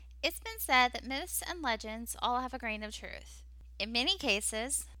It's been said that myths and legends all have a grain of truth. In many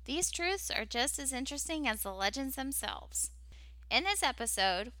cases, these truths are just as interesting as the legends themselves. In this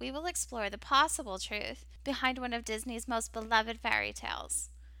episode, we will explore the possible truth behind one of Disney's most beloved fairy tales,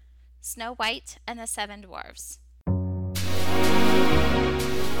 Snow White and the Seven Dwarfs.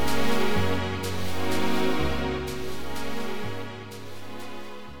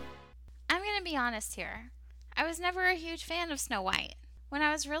 I'm going to be honest here. I was never a huge fan of Snow White. When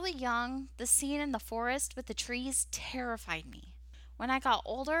I was really young, the scene in the forest with the trees terrified me. When I got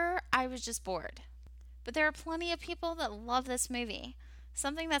older, I was just bored. But there are plenty of people that love this movie,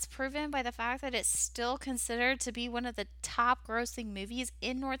 something that's proven by the fact that it's still considered to be one of the top grossing movies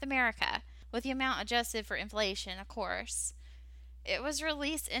in North America, with the amount adjusted for inflation, of course. It was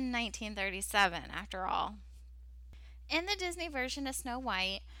released in 1937, after all. In the Disney version of Snow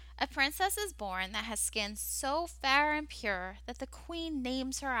White, a princess is born that has skin so fair and pure that the queen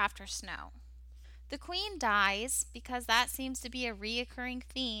names her after snow. The queen dies, because that seems to be a reoccurring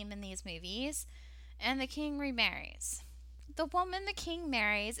theme in these movies, and the king remarries. The woman the king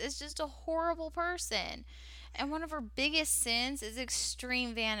marries is just a horrible person, and one of her biggest sins is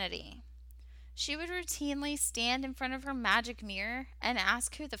extreme vanity. She would routinely stand in front of her magic mirror and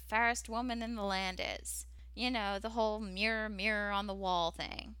ask who the fairest woman in the land is. You know, the whole mirror, mirror on the wall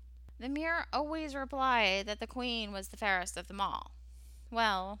thing. The mirror always replied that the queen was the fairest of them all.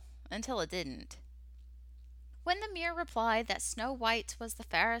 Well, until it didn't. When the mirror replied that Snow White was the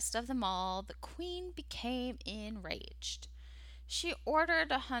fairest of them all, the queen became enraged. She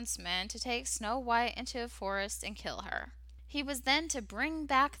ordered a huntsman to take Snow White into a forest and kill her. He was then to bring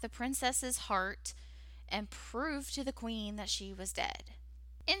back the princess's heart and prove to the queen that she was dead.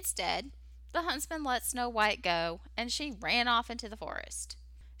 Instead, the huntsman let Snow White go, and she ran off into the forest.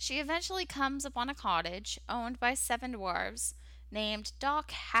 She eventually comes upon a cottage owned by 7 dwarves named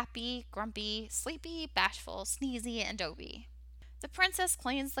Doc, Happy, Grumpy, Sleepy, Bashful, Sneezy, and Dobie. The princess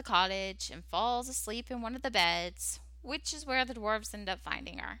cleans the cottage and falls asleep in one of the beds, which is where the dwarves end up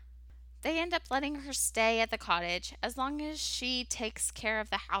finding her. They end up letting her stay at the cottage as long as she takes care of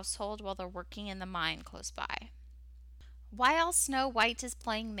the household while they're working in the mine close by. While Snow White is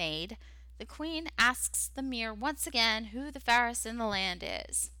playing maid, the queen asks the mirror once again who the fairest in the land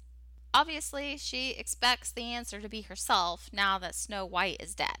is. Obviously, she expects the answer to be herself now that Snow White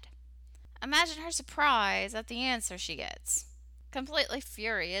is dead. Imagine her surprise at the answer she gets. Completely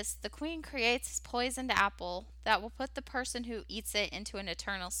furious, the queen creates this poisoned apple that will put the person who eats it into an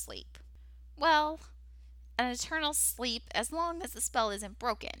eternal sleep. Well, an eternal sleep as long as the spell isn't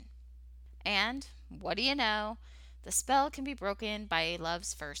broken. And, what do you know, the spell can be broken by a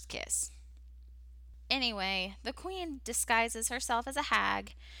love's first kiss. Anyway, the queen disguises herself as a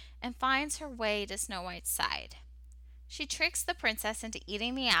hag and finds her way to Snow White's side. She tricks the princess into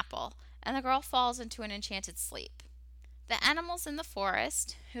eating the apple, and the girl falls into an enchanted sleep. The animals in the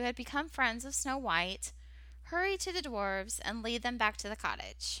forest, who had become friends of Snow White, hurry to the dwarves and lead them back to the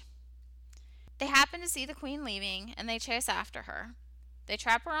cottage. They happen to see the queen leaving, and they chase after her. They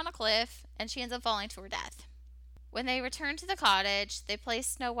trap her on a cliff, and she ends up falling to her death. When they return to the cottage, they place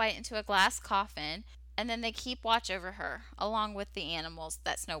Snow White into a glass coffin, and then they keep watch over her, along with the animals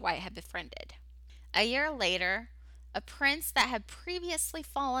that Snow White had befriended. A year later, a prince that had previously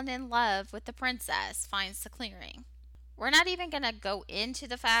fallen in love with the princess finds the clearing. We're not even going to go into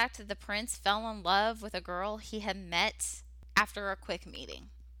the fact that the prince fell in love with a girl he had met after a quick meeting.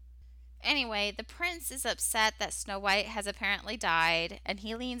 Anyway, the prince is upset that Snow White has apparently died, and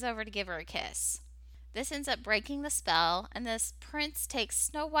he leans over to give her a kiss. This ends up breaking the spell, and this prince takes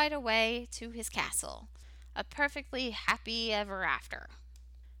Snow White away to his castle, a perfectly happy ever after.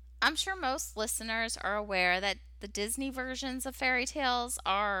 I'm sure most listeners are aware that the Disney versions of fairy tales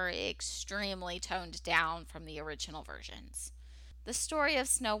are extremely toned down from the original versions. The story of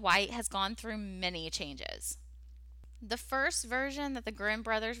Snow White has gone through many changes. The first version that the Grimm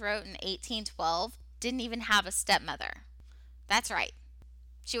brothers wrote in 1812 didn't even have a stepmother. That's right,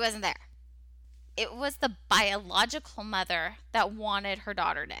 she wasn't there. It was the biological mother that wanted her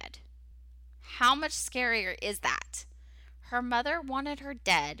daughter dead. How much scarier is that? Her mother wanted her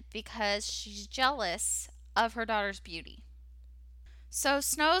dead because she's jealous of her daughter's beauty. So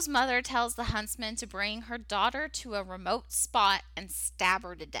Snow's mother tells the huntsman to bring her daughter to a remote spot and stab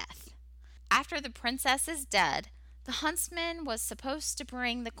her to death. After the princess is dead, the huntsman was supposed to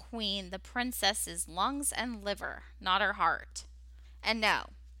bring the queen the princess's lungs and liver, not her heart. And no,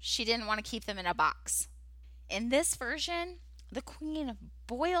 she didn't want to keep them in a box. In this version, the queen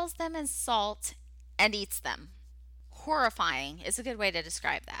boils them in salt and eats them. Horrifying is a good way to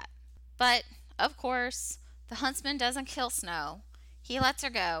describe that. But, of course, the huntsman doesn't kill Snow. He lets her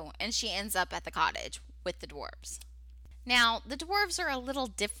go, and she ends up at the cottage with the dwarves. Now, the dwarves are a little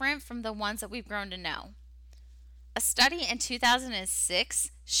different from the ones that we've grown to know. A study in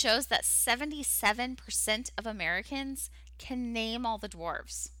 2006 shows that 77% of Americans can name all the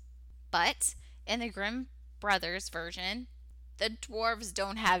dwarves. But in the Grimm Brothers version, the dwarves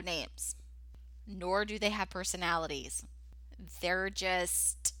don't have names, nor do they have personalities. They're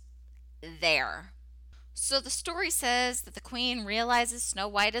just there. So the story says that the queen realizes Snow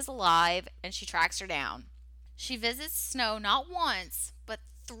White is alive and she tracks her down. She visits Snow not once, but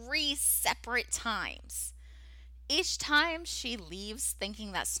 3 separate times. Each time she leaves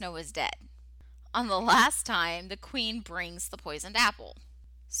thinking that Snow is dead. On the last time, the queen brings the poisoned apple.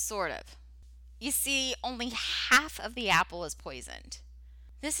 Sort of. You see, only half of the apple is poisoned.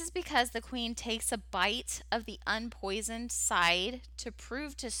 This is because the queen takes a bite of the unpoisoned side to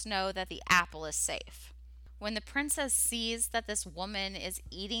prove to Snow that the apple is safe. When the princess sees that this woman is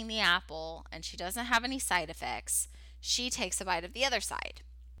eating the apple and she doesn't have any side effects, she takes a bite of the other side.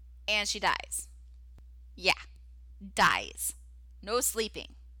 And she dies. Yeah, dies. No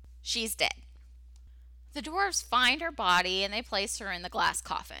sleeping. She's dead. The dwarves find her body and they place her in the glass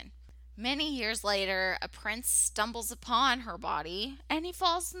coffin. Many years later, a prince stumbles upon her body and he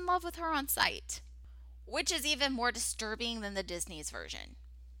falls in love with her on sight, which is even more disturbing than the Disney's version.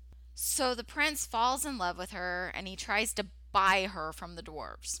 So the prince falls in love with her and he tries to buy her from the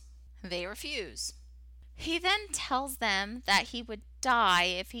dwarves. They refuse. He then tells them that he would die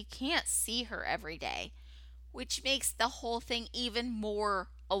if he can't see her every day, which makes the whole thing even more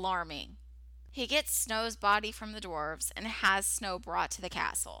alarming. He gets Snow's body from the dwarves and has Snow brought to the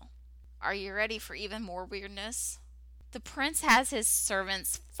castle. Are you ready for even more weirdness? The prince has his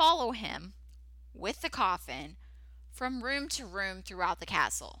servants follow him with the coffin from room to room throughout the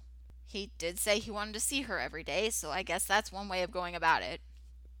castle. He did say he wanted to see her every day, so I guess that's one way of going about it.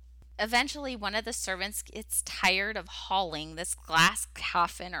 Eventually, one of the servants gets tired of hauling this glass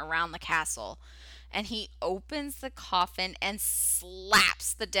coffin around the castle, and he opens the coffin and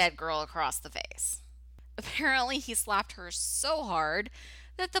slaps the dead girl across the face. Apparently, he slapped her so hard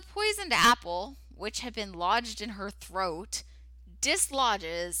that the poisoned apple, which had been lodged in her throat,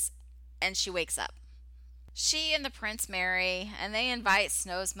 dislodges and she wakes up. She and the prince marry, and they invite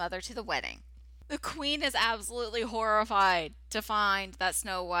Snow's mother to the wedding. The queen is absolutely horrified to find that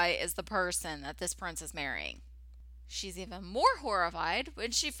Snow White is the person that this prince is marrying. She's even more horrified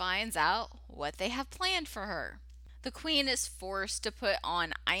when she finds out what they have planned for her. The queen is forced to put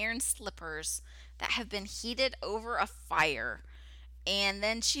on iron slippers that have been heated over a fire, and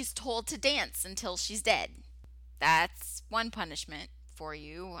then she's told to dance until she's dead. That's one punishment for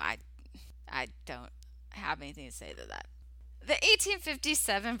you. I don't have anything to say to that. The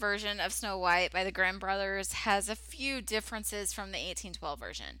 1857 version of Snow White by the Grimm brothers has a few differences from the 1812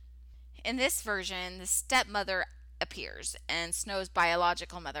 version. In this version, the stepmother appears and Snow's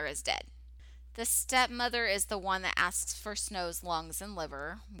biological mother is dead. The stepmother is the one that asks for Snow's lungs and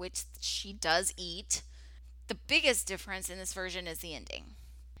liver, which she does eat. The biggest difference in this version is the ending.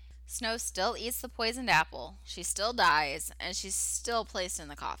 Snow still eats the poisoned apple, she still dies, and she's still placed in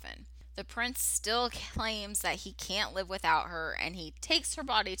the coffin. The prince still claims that he can't live without her, and he takes her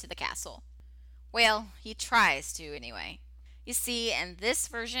body to the castle. Well, he tries to anyway. You see, in this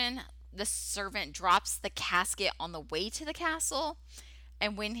version, the servant drops the casket on the way to the castle,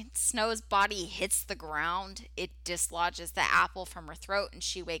 and when Snow's body hits the ground, it dislodges the apple from her throat and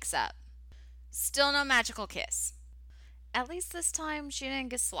she wakes up. Still no magical kiss. At least this time she didn't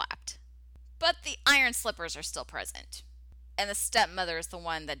get slapped. But the iron slippers are still present. And the stepmother is the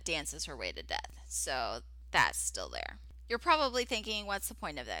one that dances her way to death. So that's still there. You're probably thinking, what's the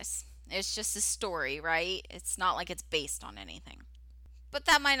point of this? It's just a story, right? It's not like it's based on anything. But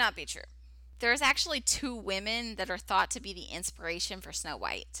that might not be true. There's actually 2 women that are thought to be the inspiration for Snow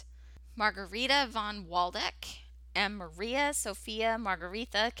White. Margarita von Waldeck and Maria Sophia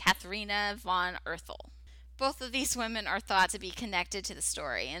Margaretha Katharina von Erthel. Both of these women are thought to be connected to the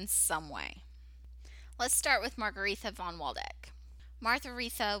story in some way. Let's start with Margaretha von Waldeck.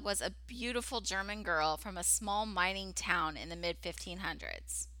 Margaretha was a beautiful German girl from a small mining town in the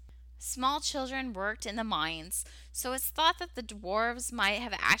mid-1500s. Small children worked in the mines, so it's thought that the dwarves might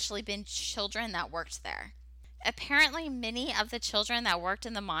have actually been children that worked there. Apparently, many of the children that worked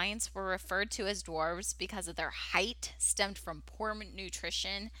in the mines were referred to as dwarves because of their height stemmed from poor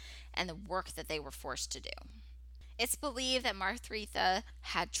nutrition and the work that they were forced to do. It's believed that Margaretha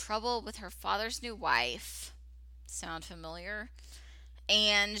had trouble with her father's new wife. Sound familiar?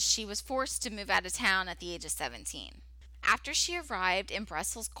 And she was forced to move out of town at the age of 17. After she arrived in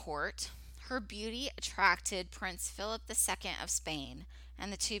Brussels court, Her beauty attracted Prince Philip II of Spain,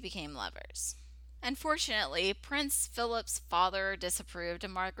 and the two became lovers. Unfortunately, Prince Philip's father disapproved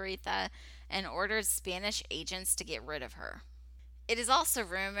of Margarita and ordered Spanish agents to get rid of her. It is also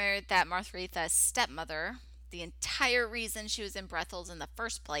rumored that Margarita's stepmother, the entire reason she was in brothels in the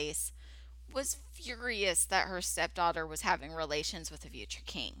first place, was furious that her stepdaughter was having relations with the future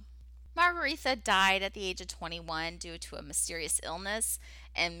king. Margarita died at the age of 21 due to a mysterious illness,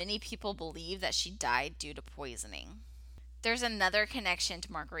 and many people believe that she died due to poisoning. There's another connection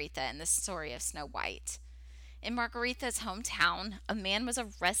to Margarita in the story of Snow White. In Margarita's hometown, a man was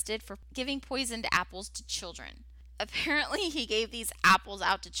arrested for giving poisoned apples to children. Apparently, he gave these apples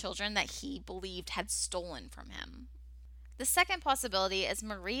out to children that he believed had stolen from him. The second possibility is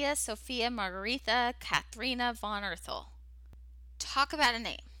Maria Sophia Margarita Katharina von Erthel. Talk about a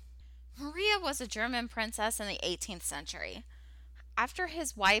name. Maria was a German princess in the 18th century. After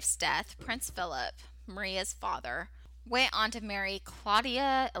his wife's death, Prince Philip, Maria's father, went on to marry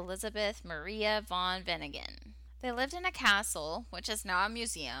Claudia Elizabeth Maria von Venningen. They lived in a castle, which is now a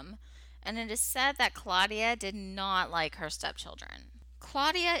museum, and it is said that Claudia did not like her stepchildren.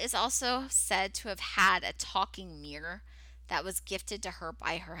 Claudia is also said to have had a talking mirror that was gifted to her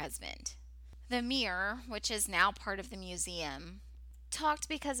by her husband. The mirror, which is now part of the museum, talked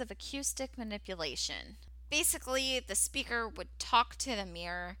because of acoustic manipulation. Basically, the speaker would talk to the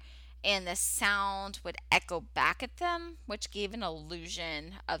mirror and the sound would echo back at them, which gave an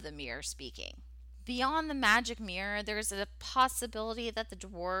illusion of the mirror speaking. Beyond the magic mirror, there's a possibility that the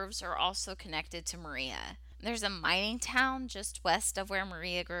dwarves are also connected to Maria. There's a mining town just west of where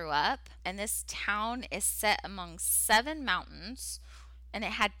Maria grew up, and this town is set among 7 mountains, and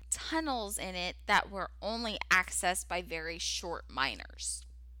it had tunnels in it that were only accessed by very short miners.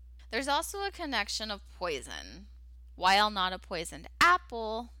 There's also a connection of poison. While not a poisoned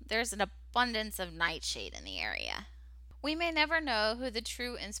apple, there's an abundance of nightshade in the area. We may never know who the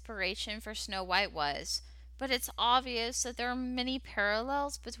true inspiration for Snow White was, but it's obvious that there are many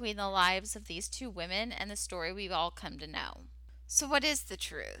parallels between the lives of these two women and the story we've all come to know. So what is the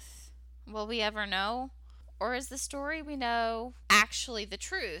truth? Will we ever know? Or is the story we know actually the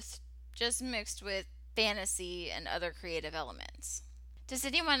truth, just mixed with fantasy and other creative elements? Does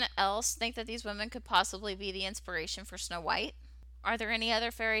anyone else think that these women could possibly be the inspiration for Snow White? Are there any other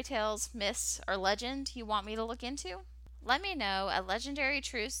fairy tales, myths, or legend you want me to look into? Let me know at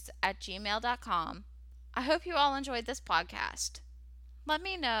legendarytruths@gmail.com. I hope you all enjoyed this podcast. Let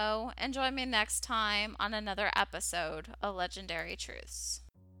me know and join me next time on another episode of Legendary Truths.